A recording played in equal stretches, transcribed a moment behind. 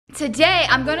Today,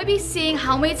 I'm gonna be seeing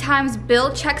how many times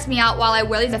Bill checks me out while I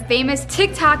wear these famous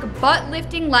TikTok butt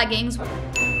lifting leggings.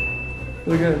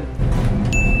 Look good.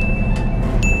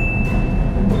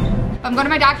 I'm going to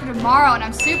my doctor tomorrow and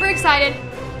I'm super excited.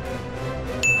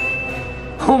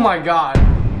 Oh my God.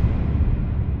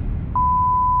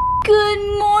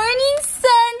 Good morning,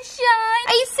 sunshine.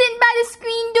 Are you sitting by the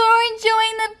screen door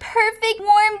enjoying the perfect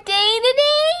warm day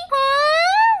today? Huh?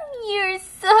 You're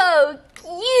so cute.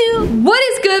 What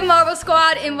is good, Marble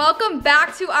Squad, and welcome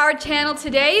back to our channel.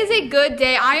 Today is a good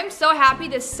day. I am so happy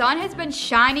the sun has been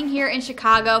shining here in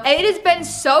Chicago. It has been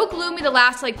so gloomy the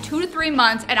last like 2 to 3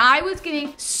 months, and I was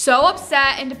getting so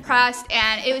upset and depressed,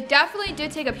 and it definitely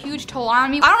did take a huge toll on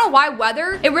me. I don't know why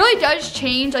weather, it really does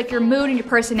change like your mood and your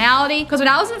personality. Because when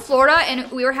I was in Florida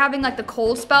and we were having like the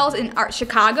cold spells in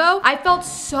Chicago, I felt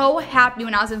so happy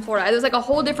when I was in Florida. It was like a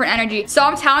whole different energy. So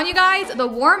I'm telling you guys, the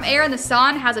warm air and the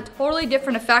sun has a totally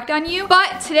different effect on you.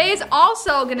 But today is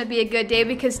also gonna be a good day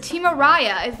because Team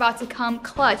Mariah is about to come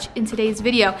clutch in today's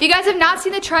video. If you guys have not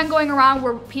seen the trend going around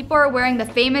where people are wearing the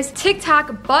famous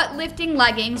TikTok butt lifting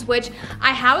leggings, which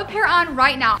I have a pair on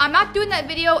right now. I'm not doing that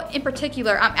video in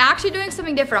particular. I'm actually doing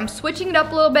something different. I'm switching it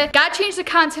up a little bit. Gotta change the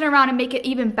content around and make it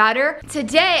even better.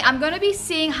 Today, I'm gonna be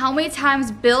seeing how many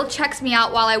times Bill checks me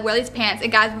out while I wear these pants.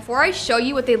 And guys, before I show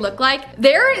you what they look like,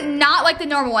 they're not like the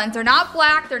normal ones. They're not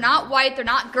black, they're not white, they're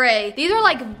not gray. These are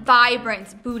like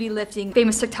vibrant, booty lifting,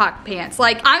 famous TikTok pants.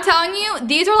 Like, I'm telling you,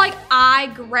 these are like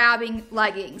eye-grabbing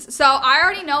leggings. So I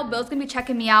already know Bill's gonna be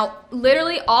checking me out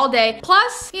literally all day.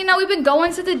 Plus, you know, we've been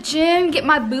going to the gym, get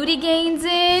my booty gains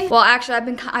in. Well, actually,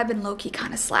 I've been low-key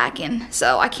kind of slacking.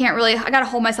 So I can't really, I gotta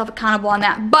hold myself accountable on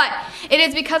that. But it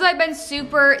is because I've been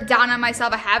super down on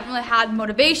myself. I haven't really had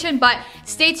motivation, but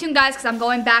stay tuned, guys, because I'm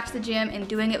going back to the gym and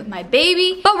doing it with my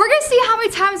baby. But we're gonna see how many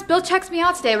times Bill checks me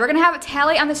out today. We're gonna have a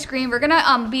tally on the screen. We're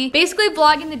gonna be basically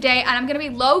vlogging the day, and I'm gonna be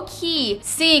low-key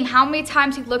seeing how many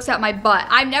times he looks at my butt.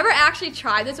 I've never actually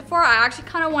tried this before. I actually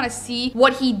kind of want to see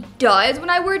what he does when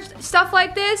I wear stuff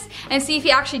like this and see if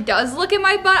he actually does look at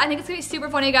my butt. I think it's gonna be super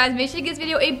funny, guys. Make sure you give this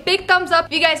video a big thumbs up.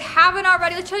 If you guys haven't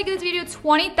already, let's try to get this video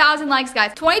 20,000 likes,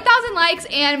 guys. 20,000 likes,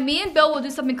 and me and Bill will do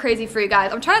something crazy for you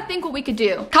guys. I'm trying to think what we could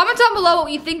do. Comment down below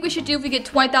what you think we should do if we get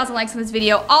 20,000 likes in this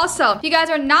video. Also, if you guys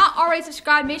are not already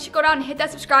subscribed, make sure you go down and hit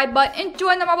that subscribe button and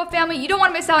join the Marble family. You don't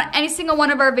want to miss out on any single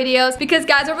one of our videos because,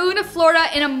 guys, we're moving to Florida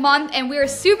in a month, and we are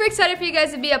super excited for you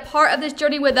guys to be a part of this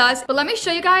journey with us. But let me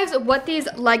show you guys what these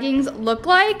leggings look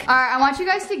like. All right, I want you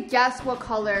guys to guess what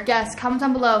color. Guess, comment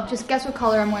down below. Just guess what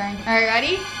color I'm wearing. All right,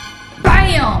 ready?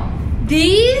 Bam!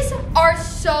 These are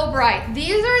so bright.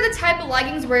 These are the type of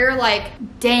leggings where you're like,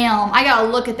 damn, I gotta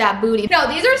look at that booty. No,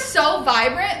 these are so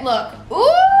vibrant. Look.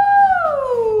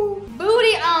 Ooh!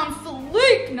 Booty on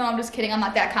fleek. No, I'm just kidding. I'm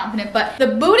not that confident, but the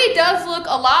booty does look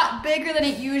a lot bigger than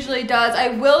it usually does. I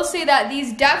will say that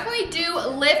these definitely do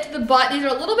lift the butt. These are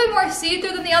a little bit more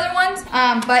see-through than the other ones,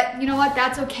 but you know what?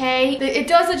 That's okay. It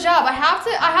does the job. I have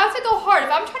to go hard. If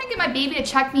I'm trying to get my baby to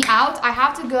check me out, I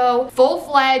have to go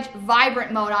full-fledged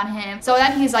vibrant mode on him. So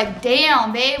then he's like,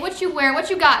 damn, babe, what you wearing?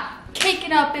 What you got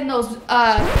caking up in those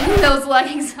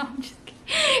leggings? I'm just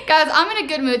guys, I'm in a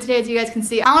good mood today, as you guys can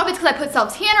see. I don't know if it's because I put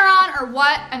self-tanner on or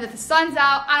what, and that the sun's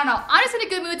out. I don't know. I'm just in a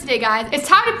good mood today, guys. It's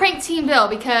time to prank Team Bill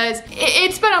because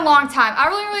it's been a long time. I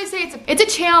really say it's a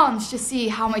challenge to see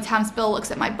how many times Bill looks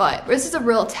at my butt. This is a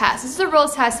real test. This is a real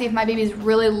test to see if my baby's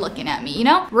really looking at me, you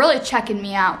know? Really checking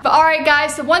me out. But all right,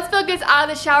 guys, so once Bill gets out of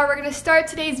the shower, we're gonna start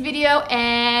today's video,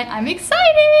 and I'm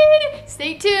excited.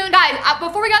 Stay tuned. Guys,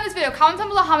 before we get in this video, comment down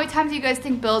below how many times you guys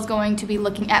think Bill is going to be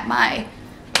looking at my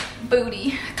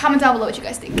booty. Comment down below what you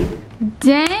guys think.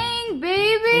 Dang,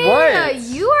 baby. What?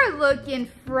 You are looking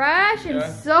fresh and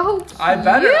so cute. I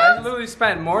better. I literally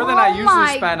spent more than I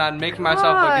usually spend on making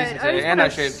myself look decent today, and I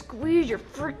shaved. Squeeze your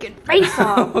freaking face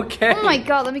off. Okay. Oh my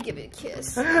God, let me give it a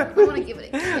kiss. I want to give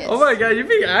it a kiss. Oh my God, you're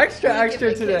being extra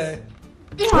today.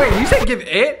 Wait, you said give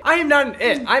it? I am not an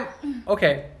it. I'm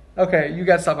okay. Okay, you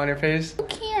got stuff on your face. Who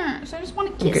cares? I just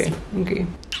want to kiss you. Okay.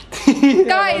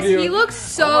 Guys, he looks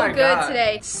so good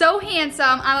today. So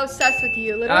handsome. I'm obsessed with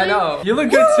you. Literally. I know. You look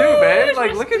good too, babe.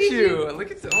 Like, look at you.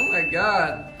 Look at. Oh my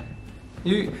God.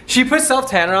 She put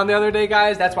self-tanner on the other day,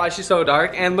 guys. That's why she's so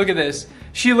dark. And look at this.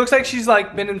 She looks like she's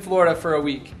like been in Florida for a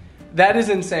week. That is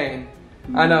insane.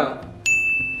 I know.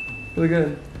 You look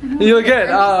good. You look good.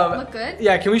 Look good?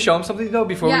 Yeah, can we show them something though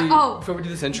before we do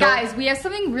this intro? Guys, we have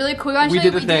something really cool. We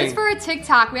did this for a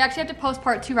TikTok. We actually have to post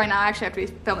part 2 right now. I actually have to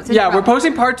film it. Yeah, we're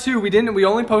posting part 2. We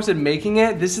only posted making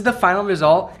it. This is the final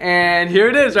result. And here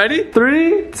it is. Ready?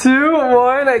 3, 2,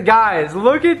 1. Guys,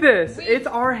 look at this. It's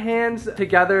our hands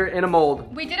together in a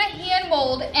mold. We did a hand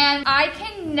mold, and I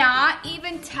can cannot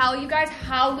even tell you guys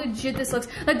how legit this looks.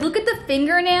 Like, look at the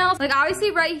fingernails. Like,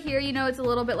 obviously right here, you know, it's a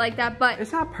little bit like that, but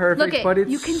it's not perfect, look at, but it's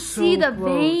you can so see the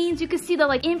close. veins. You can see the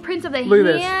like imprints of the Look hands.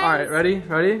 at this. All right, ready?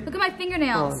 Look at my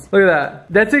fingernails. Look at that.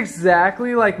 That's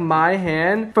exactly like my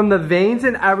hand from the veins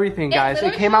and everything, guys.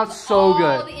 It came out so good.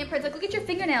 All the imprints. Like, look at your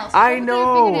fingernails. I Look at know.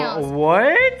 your fingernails.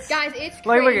 What? Guys, it's crazy.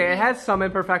 Like, look, it has some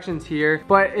imperfections here,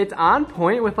 but it's on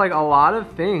point with like a lot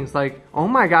of things. Like, oh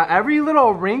my god, every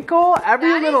little wrinkle,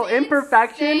 every little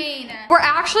imperfection. Insane. We're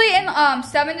actually in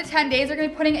 7 to 10 days. We're gonna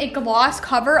be putting a gloss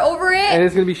cover over it, and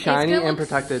it's gonna be shiny and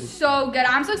protected. So good.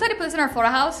 I'm so excited to put this in our photo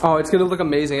house. Oh, it's gonna look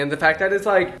amazing, and the fact that it's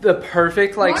like the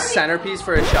perfect like centerpiece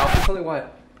for a shelf. It's only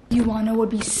what? You wanna know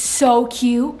what would be so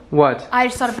cute? What? I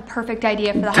just thought of the perfect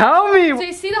idea for the house. Tell me! So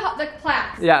you see the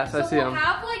plaques? Yes, so I see them. We'll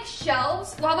have like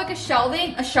shelves. We'll have like a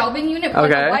shelving unit. Okay.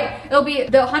 Like a white. It'll be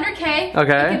the 100K.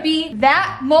 Okay. It could be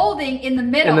that molding in the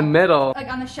middle. In the middle. Like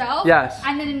on the shelf. Yes.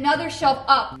 And then another shelf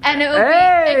up. And it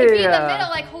could be in the middle,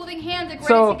 like holding hands, like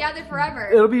ready together forever.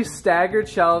 It'll be staggered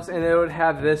shelves, and it would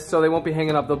have this, so they won't be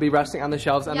hanging up. They'll be resting on the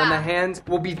shelves, and then the hands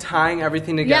will be tying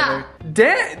everything together.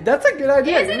 Damn, that's a good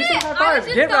idea. Isn't it?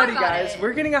 Get ready, guys.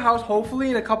 We're getting a house hopefully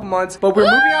in a couple months, but we're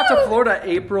moving out to Florida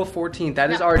April 14th.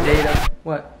 That is our date.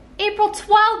 What? April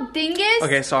 12th, dingus.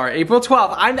 Okay, sorry. April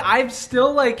 12th. I'm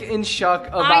still like in shock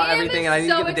about everything, and I need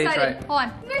to get the dates right. Hold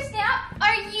on. Snap.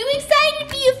 Are you excited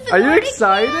to be a Florida Are you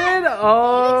excited? Cat?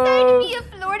 Oh. Are you excited to be a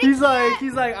Florida cat?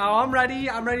 He's like, oh, I'm ready.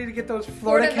 I'm ready to get those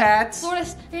Florida cats. You're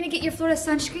gonna get your Florida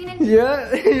sunscreen in?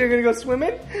 Yeah, you're gonna go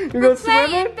swimming? You're going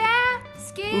swimming?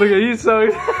 Look at you, so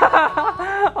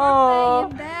oh,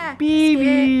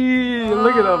 baby.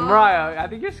 Look at him, Mariah. I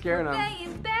think you're scaring him.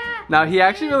 Now he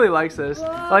actually really likes this.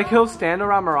 Like he'll stand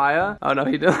around Mariah. Oh no,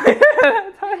 he didn't.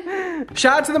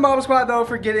 Shout out to the Mom Squad though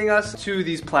for getting us to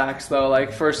these plaques though.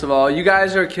 Like first of all, you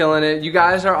guys are killing it. You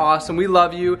guys are awesome. We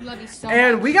love you. Love you so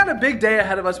and much. We got a big day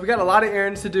ahead of us. We got a lot of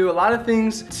errands to do, a lot of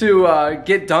things to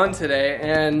get done today.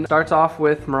 And starts off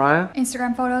with Mariah.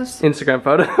 Instagram photos. Instagram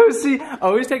photos. See,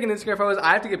 always taking Instagram photos.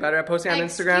 I have to get better at posting on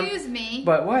Instagram. Excuse me.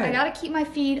 But what? I gotta keep my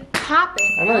feed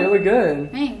popping. I know, you look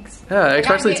good. Thanks. Yeah,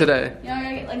 especially today. You know, I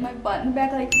gotta get like my button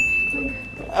back like.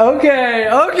 Okay,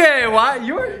 why?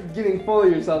 You're getting full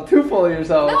of yourself, too full of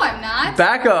yourself. No, I'm not.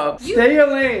 Back up. Stay your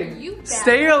lane.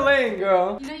 Stay your lane,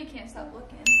 girl. You know you can't stop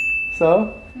looking.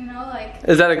 So? You know, like.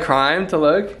 Is that a crime to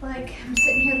look? Like, I'm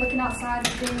sitting here looking outside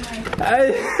and being like.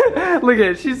 Look at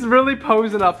it, she's really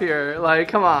posing up here. Like,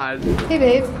 come on. Hey,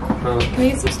 babe. Can we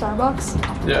get some Starbucks?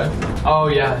 Yeah. Oh,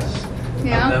 yes.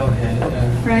 Yeah? That'll hit,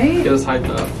 yeah. Right? Get us hyped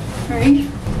up. Right?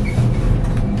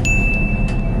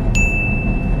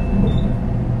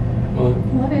 What?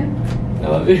 Love you. I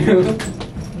love you.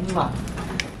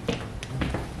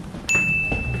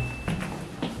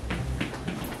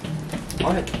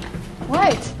 What?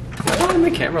 What? Why holding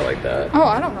the camera like that? Oh,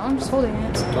 I don't know. I'm just holding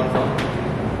it. Do you want to film?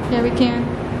 Yeah, we can.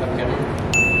 Have camera?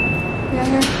 Yeah,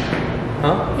 here.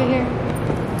 Huh? Yeah, here.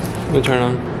 Let me turn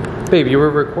on. Babe, you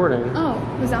were recording. Oh,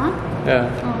 was it on?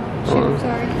 Yeah. Oh, shoot,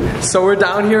 sorry. So we're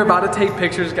down here about to take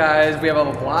pictures, guys. We have a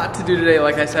lot to do today,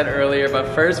 like I said earlier.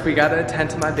 But first, we gotta attend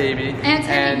to my baby and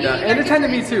attend to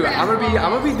me too. I'm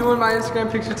gonna be doing my Instagram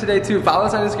picture today too. Follow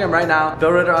us on Instagram right now.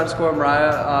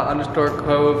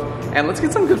 BillRitter_Mariah_Cove, and let's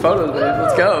get some good photos, babe.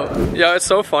 Let's go. Yo, it's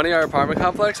so funny. Our apartment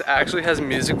complex actually has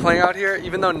music playing out here,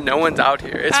 even though no one's out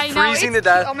here. It's freezing to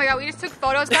death. Oh my god, we just took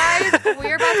photos, guys.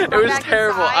 We're about to It was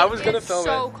terrible. I was gonna film it.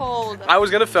 It's so cold. I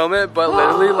was gonna film it, but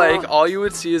literally, like, all you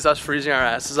would see is us freezing our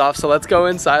asses off. So let's go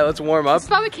inside. Let's warm up. That's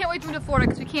why we can't wait to move to Florida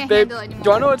because we can't Babe, handle it anymore. do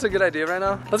you wanna know what's a good idea right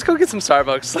now? Let's go get some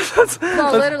Starbucks.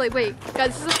 No, literally, wait.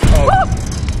 Guys, this is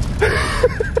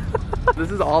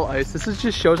This is all ice. This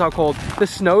just shows how cold. The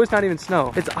snow is not even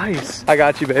snow. It's ice. I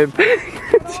got you, babe.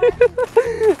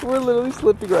 We're literally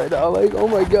slipping right now. Like, oh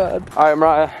my god. All right,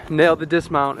 Mariah, nailed the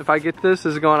dismount. If I get this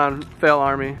is going on fail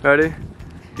army. Ready?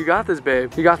 You got this,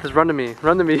 babe. You got this. Run to me.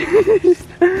 Run to me.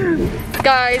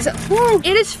 Guys,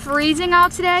 it is freezing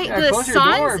out today. Yeah, the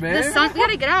sun, we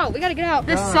gotta get out. We gotta get out.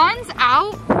 The sun's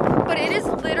out, but it is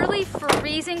literally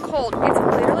freezing cold. It's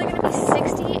literally gonna be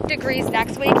 60 degrees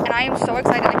next week, and I am so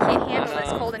excited. I can't handle this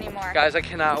cold anymore. Guys, I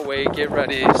cannot wait. Get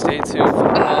ready. Stay tuned for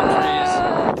the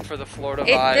palm trees, for the Florida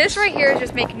vibes. This right here is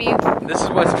just making me. This is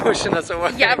what's pushing us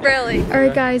away. Yeah, really. All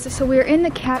right, guys. So we're in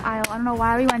the cat aisle. I don't know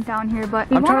why we went down here,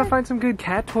 but I'm trying to find some good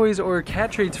cat toys or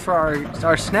cat treats for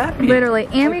our Snappy. Literally,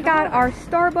 and we got our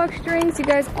Starbucks drinks. You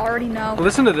guys already know.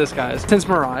 Listen to this, guys. Since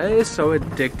Mariah is so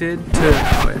addicted to.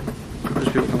 Wait, there's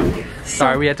people coming.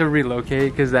 Sorry, we had to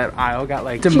relocate because that aisle got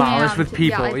like demolished with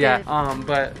people. Yeah.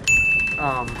 But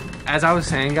as I was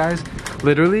saying, guys,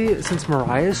 Literally, since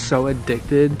Mariah is so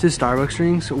addicted to Starbucks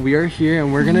drinks, we are here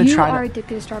and we're gonna try to- You are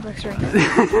addicted to Starbucks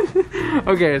drinks.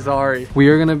 Okay, sorry. We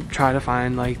are gonna try to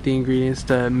find like the ingredients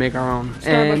to make our own.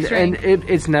 Starbucks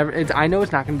drink. And I know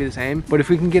it's not gonna be the same, but if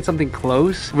we can get something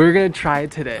close, we're gonna try it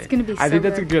today. It's gonna be so I think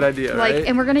that's a good idea, like, right?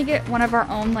 and we're gonna get one of our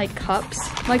own like cups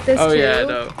like this Oh too. yeah,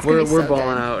 no. It's gonna be We're so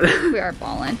balling good. out. We are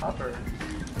balling. Copper.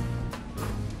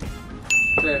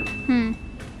 Babe,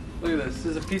 look at this. This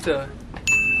is a pizza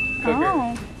cooker,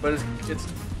 Oh. but it's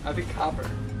I think copper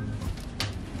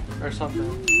or something.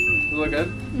 Does it look good?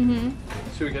 Mm-hmm.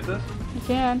 Should we get this? You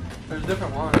can. There's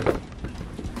different ones.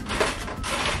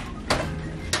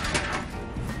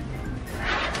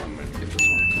 I'm gonna get this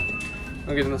one.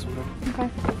 I'm getting this one too.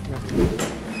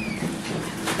 Okay.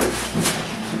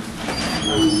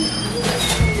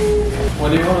 What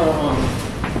do you want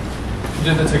to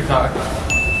do the TikTok?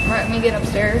 Right, when we get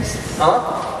upstairs.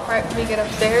 Huh? Right, when we get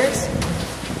upstairs.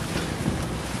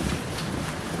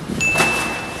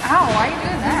 Ow, why are you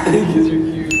doing that? Because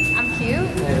you're cute. I'm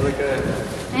cute? Hey, look good.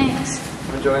 Thanks.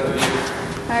 I'm enjoying the view.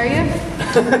 How are you?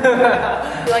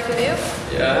 You like the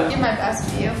view? Yeah. You're my best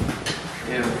view.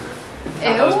 Ew.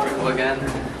 Ew? Those people again.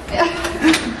 Yeah.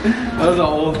 That was an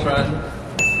old trend.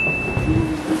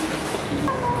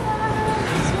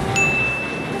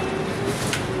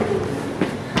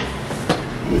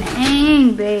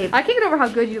 Dang, babe. I can't get over how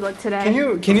good you look today.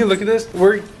 Can you look at this?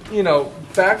 We're, you know,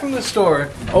 back from the store.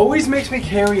 Always makes me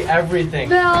carry everything.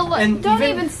 Bill, And don't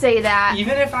even say that.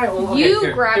 Even if I hold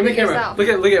You grabbed give me it the camera. yourself. Look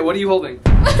at what are you holding?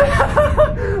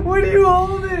 What are you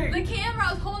holding? The camera,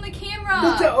 I was holding the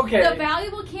camera. Okay. The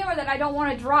valuable camera that I don't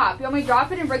want to drop. You want me to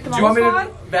drop it and break the Do you want me to-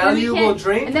 squad? valuable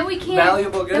drink? And then we can't.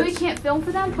 Valuable Then we goods? can't film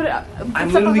for them. Put it up. Put I'm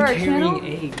stuff literally over our channel.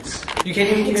 carrying eggs. You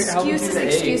can't even help me Excuses, carry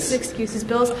excuses, eggs. excuses.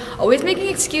 Bill's always making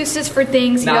excuses for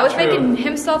things. He's Not always true. making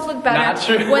himself look better. Not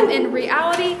true. When in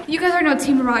reality, you guys already know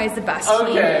Team Mariah is the best team.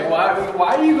 Okay,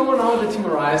 why are you going on with the Team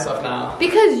Mariah stuff now?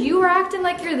 Because you were acting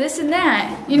like you're this and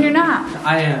that, and you're not.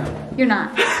 I am. You're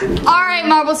not. All right,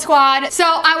 Marble Squad. So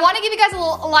I want to give you guys a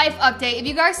little life update. If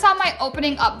you guys saw my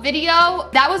opening up video,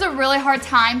 that was a really hard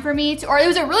time for me to, or it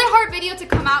was a really hard video to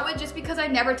come out with just because I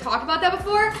never talked about that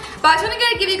before. But I just want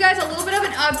to give you guys a little bit of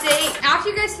an update. After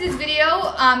you guys see this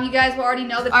video, you guys will already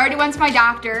know that I already went to my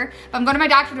doctor. I'm going to my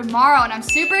doctor tomorrow and I'm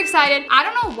super excited. I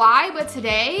don't know why, but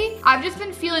today I've just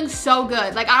been feeling so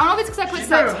good. Like, I don't know if it's because I put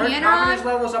Her Santana confidence on.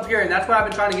 level's up here, and that's what I've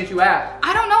been trying to get you at.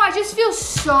 I don't know, I just feel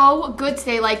so good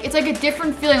today. Like, it's like a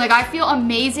different feeling. Like, I feel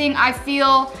amazing. I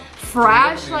feel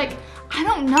fresh. Like, I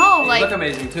don't know. You Like, look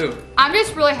amazing too. I'm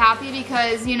just really happy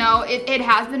because, you know, it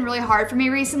has been really hard for me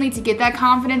recently to get that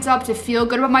confidence up, to feel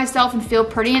good about myself and feel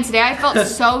pretty. And today I felt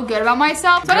so good about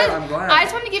myself. So Good, I'm glad. I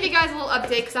just wanted to give you guys a little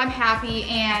update because I'm happy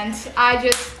and I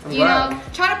just, I'm you glad. know,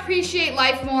 try to appreciate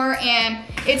life more. And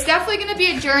it's definitely going to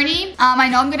be a journey. I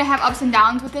know I'm going to have ups and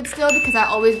downs with it still because I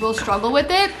always will struggle with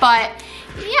it. But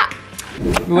yeah.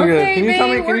 Look Okay, at it. Can you tell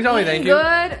me? babe, Can you tell me? we're Thank eating you.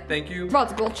 good. Thank you. We're about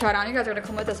to go chow down. You guys are gonna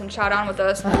come with us and chow down with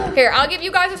us. Here, I'll give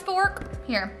you guys a fork.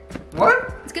 Here, What?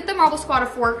 let's get the Marble Squad a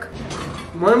fork.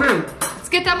 What do you mean? Let's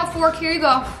get them a fork. Here you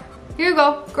go. Here you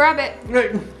go. Grab it.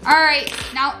 Hey, All right,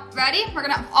 now ready? We're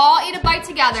gonna all eat a bite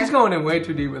together. she's going in way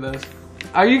too deep with this.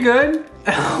 Are you good?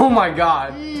 Oh my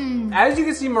god. As you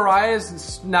can see,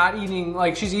 Mariah's not eating,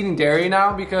 like, she's eating dairy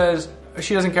now because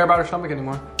she doesn't care about her stomach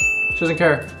anymore. She doesn't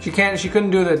care. She couldn't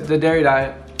do the dairy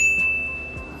diet.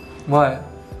 What?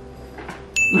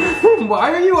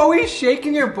 Why are you always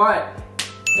shaking your butt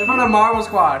in front of Marble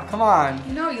Squad? Come on.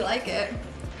 You know you like it.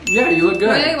 Yeah, you look You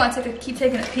know good. you want to keep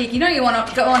taking a peek. You know you want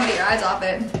to don't want to get your eyes off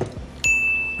it.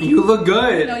 You look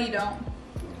good. No, you don't.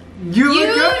 You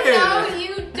look good. know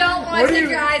you don't want What to do take you-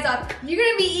 your eyes off. You're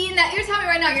gonna be eating that. You're telling me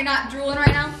right now you're not drooling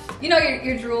right now. You know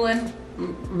you're drooling.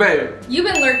 Babe. You've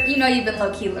been You know you've been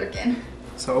low key lurking.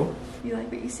 So? You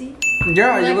like what you see?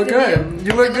 Yeah, you like look the good.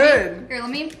 view? You look Here, let good. me- Here, let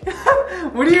me.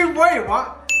 What do you, wait,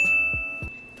 what?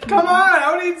 Come on,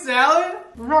 I would eat salad.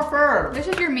 It's not fair. This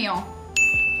is your meal.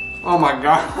 Oh my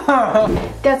god.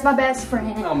 That's my best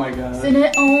friend. Oh my god. Send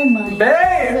it on money.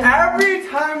 Babe, every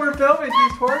time we're filming,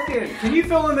 she's twerking. Can you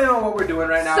fill them in on what we're doing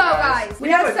right now, So, guys, we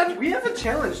have a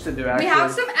challenge to do, actually. We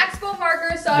have some expo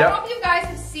markers, so I Yep. don't know if you guys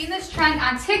have seen this trend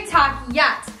on TikTok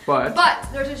yet. But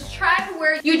there's this trend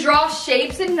where you draw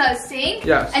shapes in the sink,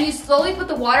 Yes. and you slowly put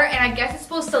the water, and I guess it's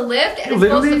supposed to lift, and it's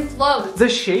Literally, supposed to float. the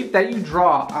shape that you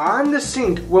draw on the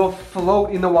sink will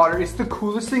float in the water. It's the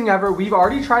coolest thing ever. We've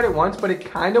already tried it once, but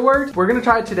it kind of worked. We're gonna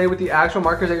try it today with the actual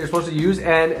markers that you're supposed to use,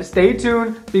 and stay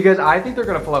tuned because I think they're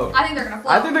gonna float. I think they're gonna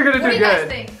float. I think they're gonna What do do you good. guys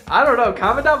think? I don't know.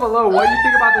 Comment down below what you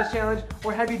think about this challenge,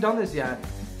 or have you done this yet?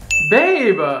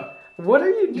 Babe, What are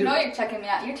you doing? You know you're checking me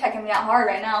out. You're checking me out hard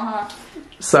right now, huh?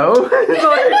 So? Like, is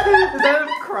that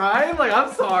a crime? Like,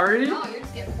 I'm sorry. No, you're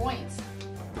just getting points.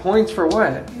 Points for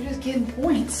what? You're just getting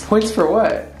points. Points for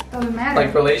what? Doesn't matter.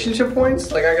 Like relationship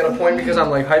points? Like I got a point because I'm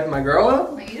like hyping my girl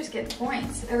up? Like, you just get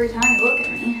points every time you look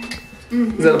at me.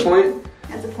 Is that a point?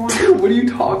 That's a point. What are you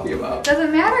talking about?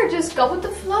 Doesn't matter, just go with the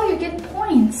flow, you're getting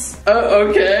points.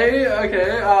 Okay.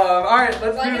 Alright, let's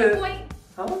do this. Do I get a point?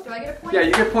 Huh? Do I get a point? Yeah,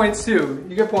 you get points too.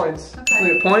 You get points.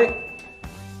 Okay. Wait, point?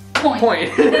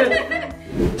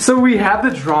 Point. So we have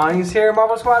the drawings here,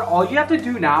 Marble Squad. All you have to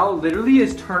do now literally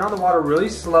is turn on the water really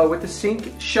slow with the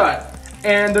sink shut.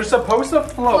 And they're supposed to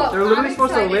float. They're literally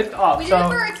supposed to lift up. We did it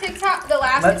for our TikTok, the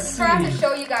last one. I have to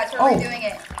show you guys how we're doing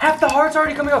it. Half the heart's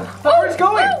already coming up. The heart's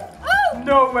going.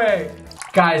 No way.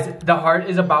 Guys, the heart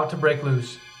is about to break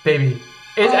loose. Baby,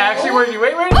 it's actually working.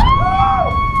 Wait.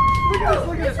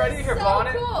 Look at this, ready? Here, blow on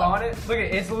it, Look at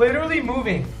it, it's literally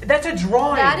moving. That's a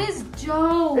drawing. That is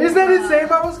dope. Isn't that insane,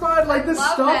 Marble Squad? Like the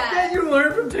stuff that. that you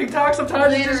learn from TikTok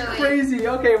sometimes is just crazy.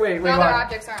 Okay, wait, The other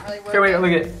objects aren't really working. Okay, wait,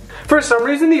 look at it. For some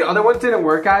reason, the other ones didn't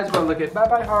work, guys, but look at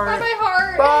bye-bye heart. Bye-bye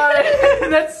heart. Bye.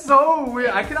 That's so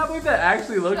weird. I cannot believe that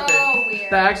actually looked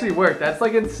weird. That actually worked. That's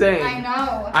like insane. I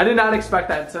know. I did not expect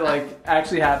that to like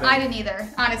actually happen. I didn't either,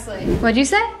 honestly. What'd you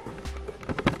say?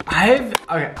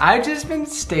 I've just been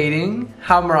stating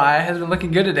how Mariah has been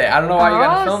looking good today. I don't know why you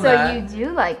gotta film that. So you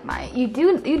do like you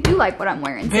do like what I'm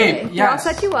wearing today. Babe, yes.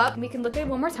 I'll set you up. We can look at it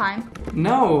one more time.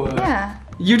 No. Yeah.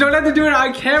 You don't have to do it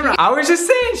on camera. I was just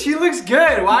saying she looks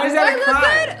good. Why is that a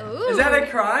crime? Ooh. Is that a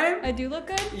crime? I do look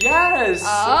good? Yes.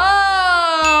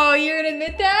 Oh, you're gonna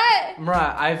admit that?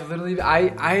 Mariah, I've literally,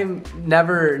 I'm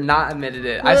never not admitted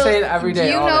it. I say it every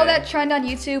day. Do you know that trend on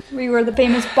YouTube where you were the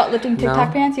famous butt lifting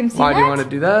TikTok pants? You haven't seen that? Why, do you want to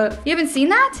do that? You haven't seen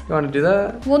that? You want to do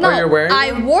that? Well, no. Or you're wearing I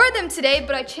them? wore them today,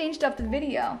 but I changed up the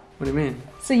video. What do you mean?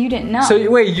 So you didn't know. So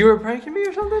wait, you were pranking me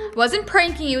or something? Wasn't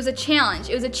pranking you, it was a challenge.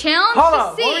 It was a challenge Hold to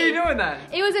on, see. what were you doing then?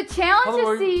 It was a challenge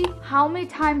to see how many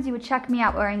times you would check me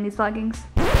out wearing these leggings.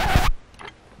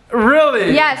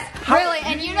 Really? Yes, really.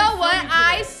 And you know what?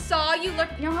 I saw you look.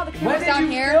 You know how the camera's down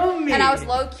here, and I was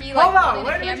low key like holding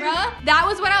the camera. That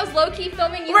was when I was low key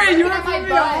filming you. Wait, you were at my filming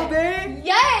butt. all day?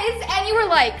 Yes, and you were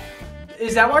like.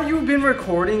 Is that why you've been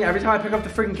recording? Every time I pick up the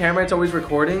freaking camera, it's always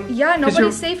recording? Yeah,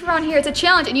 nobody's safe around here. It's a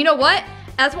challenge, and you know what?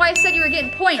 That's why I said you were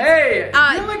getting points. Hey,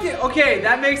 you're looking, okay,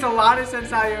 that makes a lot of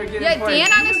sense how you're getting points. Yeah,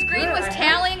 Dan on the screen was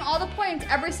tallying all the points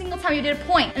every single time you did a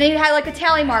point. And then he had like a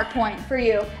tally mark point for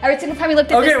you. Every single time you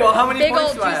looked at this well, how many big points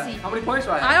old do I juicy. have? How many points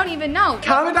do I have? I don't even know.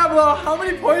 Comment down below how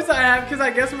many points I have, because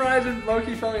I guess Mariah's been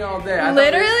low-key filming all day.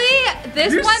 Literally,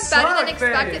 this went better than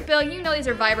expected. Babe. Bill, you know these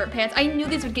are vibrant pants. I knew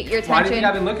these would get your attention. Why do you think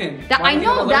I've been looking? I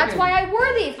know, that's why I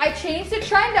wore these. I changed the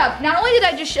trend up. Not only did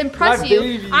I just impress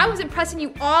you, I was impressing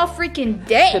you all freaking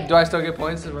day. Do I still get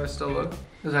points if I still look?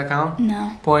 Does that count?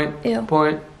 No. Point. Ew.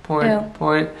 Point. Ew.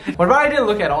 What about I didn't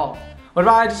look at all? What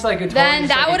about I just like Then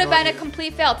that would have been a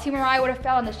complete fail. Team Mariah would have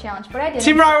failed on this challenge, but I didn't.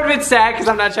 Team Mariah would have been sad because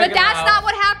I'm not checking But that's not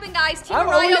what happened, guys. Team Mariah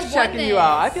won always checking this. you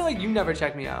out. I feel like you never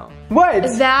check me out. What?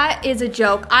 That is a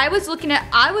joke. I was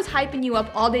hyping you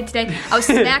up all day today. I was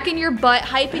smacking your butt,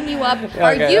 hyping you up.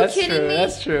 Are you kidding me?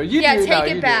 That's true. You yeah, do.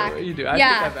 take it back. You do. I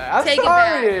yeah, take that back. I'm take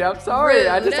sorry. it back. I'm sorry.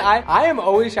 Rude. I am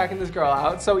always checking this girl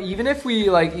out. So even if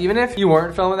you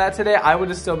weren't filming that today, I would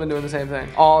have still been doing the same thing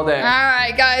all day. All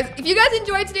right, guys. If you guys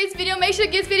enjoyed today's video, make sure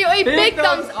to give this video a big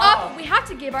thumbs up. We have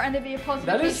to give our end of video post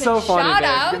That is so funny, shout babe.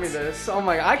 out. Give me this. Oh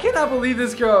my god, I cannot believe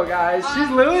this girl, guys. She's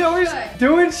literally always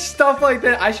doing stuff like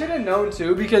that. I should have known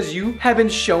too, because you have been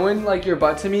showing like your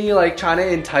butt to me, like trying to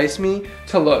entice me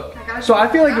to look. So I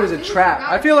feel like it was a trap.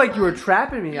 I feel like you were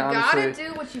trapping me, honestly. You gotta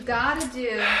do what you gotta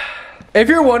do. If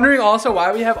you're wondering also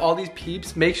why we have all these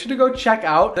peeps, make sure to go check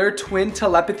out their twin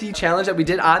telepathy challenge that we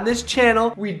did on this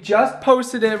channel. We just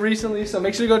posted it recently, so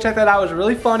make sure to go check that out. It was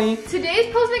really funny.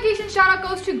 Today's post-vacation shout out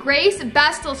goes to Grace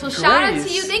Bestel. So shout out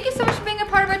to you. Thank you so much for being a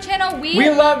part of our channel. We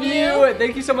love you.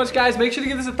 Thank you so much, guys. Make sure to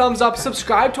give this a thumbs up.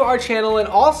 Subscribe to our channel, and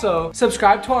also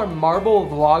subscribe to our Marble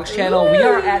Vlogs channel. Ooh. We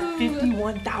are at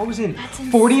 51,000,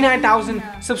 49,000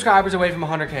 subscribers away from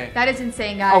 100K. That is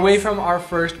insane, guys. Away from our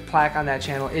first plaque on that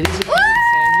channel. It is insane.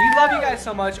 We love you guys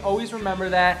so much. Always remember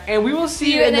that. And we will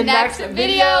see you in the next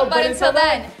video. But until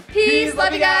then, peace.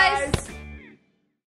 Love you guys.